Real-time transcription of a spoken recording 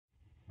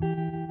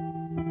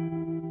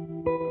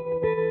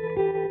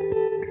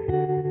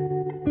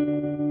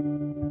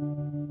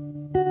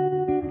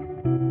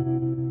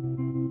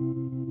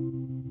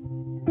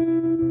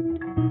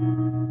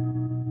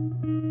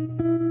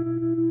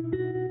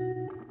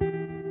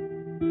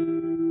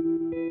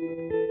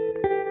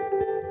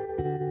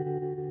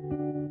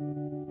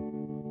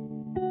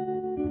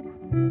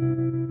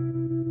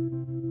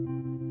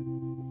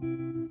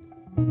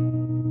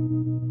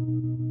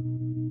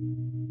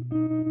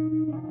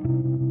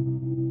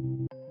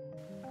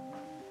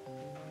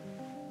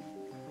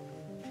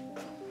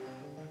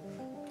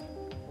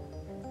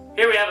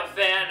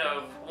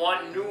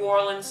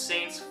Orleans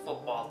Saints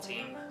football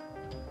team.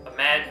 A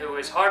man who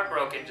is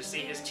heartbroken to see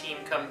his team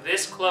come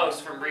this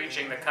close from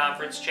reaching the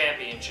conference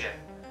championship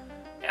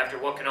after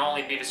what can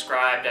only be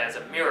described as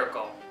a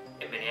miracle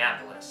in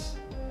Minneapolis.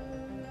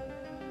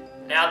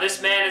 Now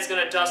this man is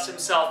going to dust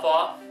himself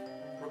off,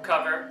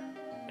 recover,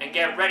 and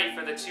get ready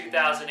for the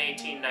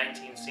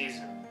 2018-19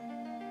 season.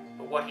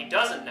 But what he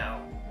doesn't know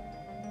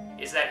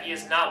is that he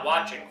is not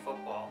watching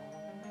football.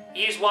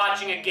 He is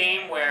watching a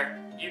game where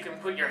you can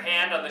put your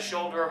hand on the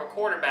shoulder of a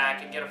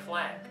quarterback and get a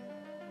flag.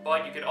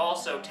 But you could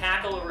also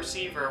tackle a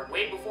receiver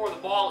way before the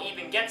ball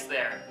even gets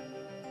there,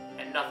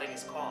 and nothing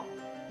is called.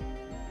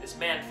 This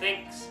man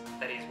thinks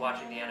that he's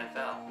watching the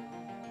NFL,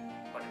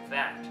 but in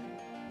fact,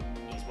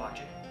 he's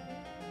watching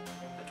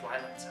the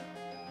Twilight Zone.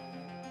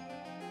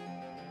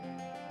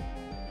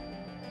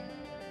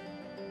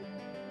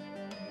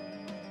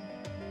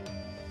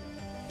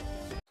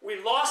 We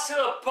lost to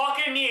the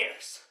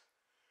Buccaneers.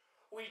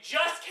 We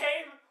just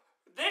came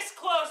this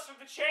close from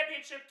the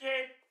championship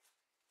game.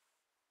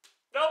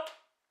 Nope.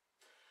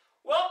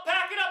 Well,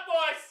 pack it up,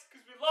 boys,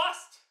 because we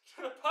lost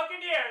to the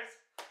Buccaneers.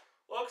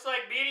 Looks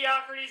like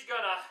mediocrity's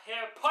gonna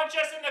punch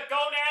us in the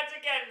gonads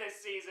again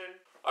this season.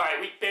 All right,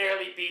 we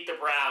barely beat the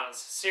Browns.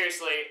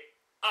 Seriously,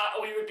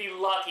 we would be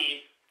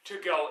lucky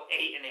to go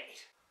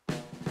 8-8.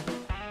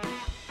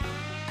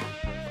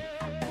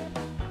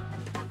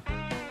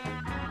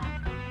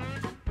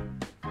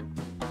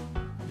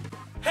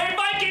 Hey,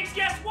 Vikings,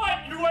 guess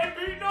what? You ain't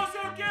beating us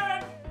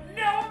again.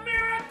 No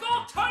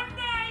miracle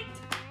tonight.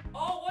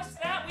 Oh, what's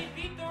that? We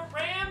beat the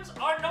Rams,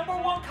 our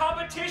 #1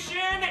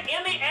 competition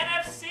in the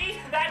NFC?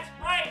 That's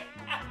right.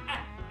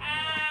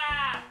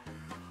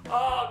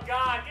 Oh,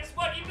 God. Guess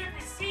what? Even if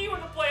we see you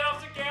in the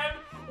playoffs again,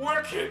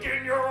 we're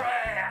kicking your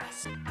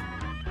ass.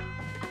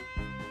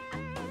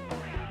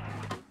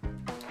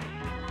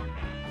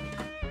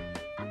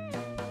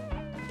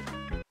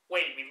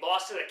 Wait, we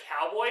lost to the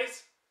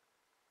Cowboys?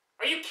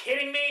 Are you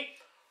kidding me?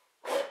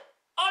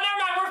 Oh, never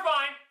mind. We're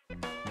fine.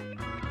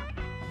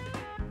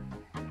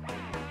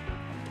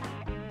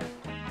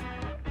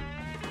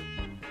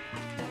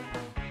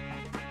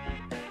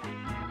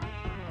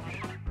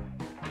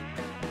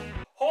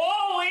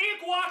 Holy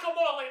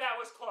guacamole, that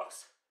was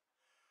close.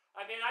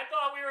 I mean, I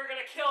thought we were going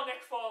to kill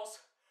Nick Foles.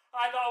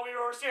 I thought we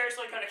were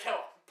seriously going to kill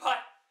him.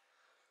 But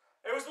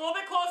it was a little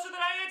bit closer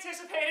than I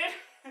anticipated.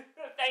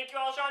 Thank you,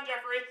 Alshon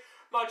Jeffrey.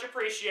 Much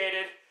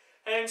appreciated.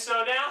 And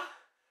so now,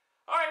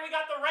 all right, we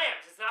got the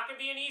Rams. It's not going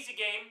to be an easy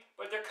game,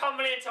 but they're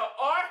coming into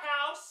our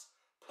house,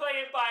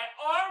 playing by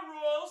our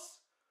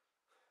rules.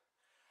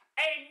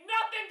 Ain't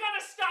nothing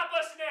going to stop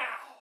us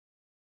now.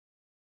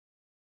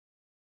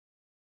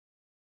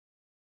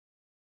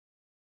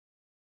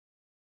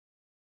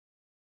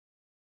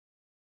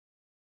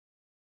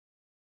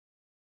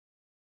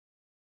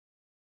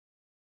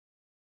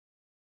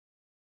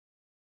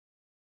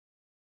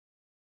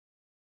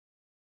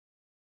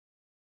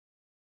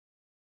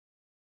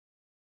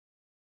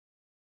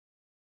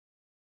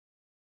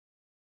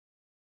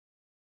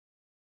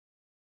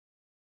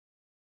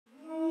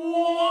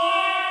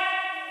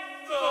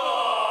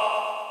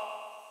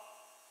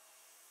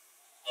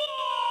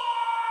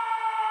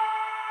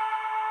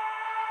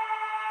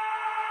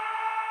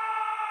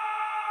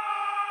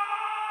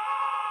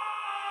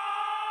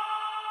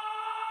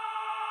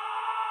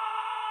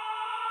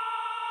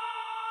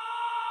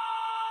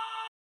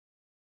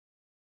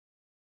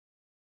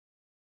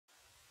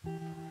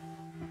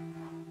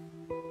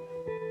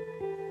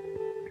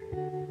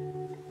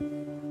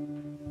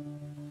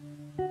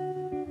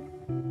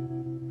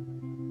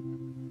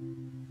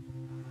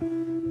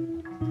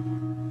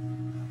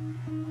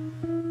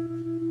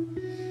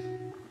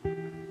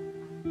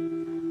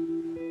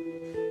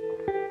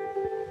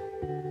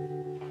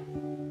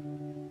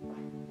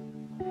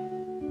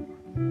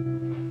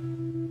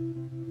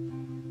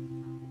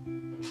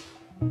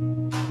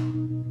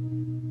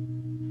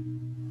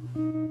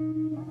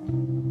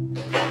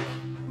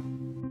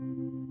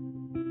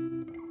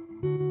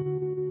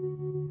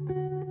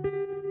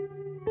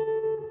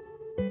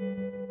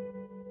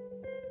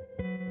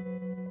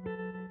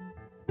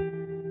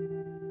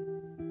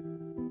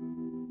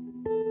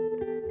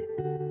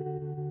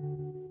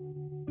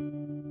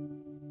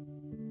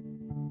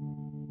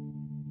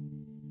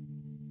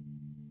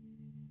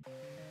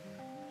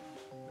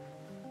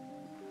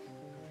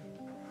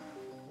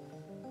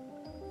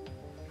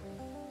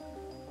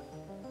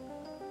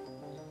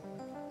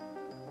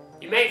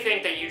 You may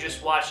think that you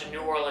just watched a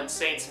New Orleans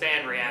Saints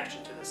fan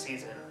reaction to the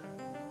season.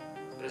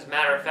 But as a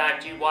matter of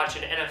fact, you watch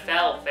an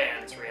NFL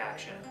fan's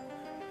reaction.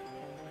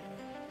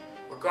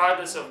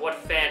 Regardless of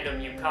what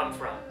fandom you come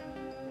from,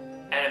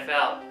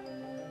 NFL,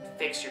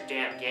 fix your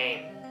damn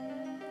game.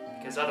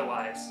 Because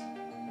otherwise,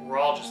 we're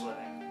all just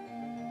living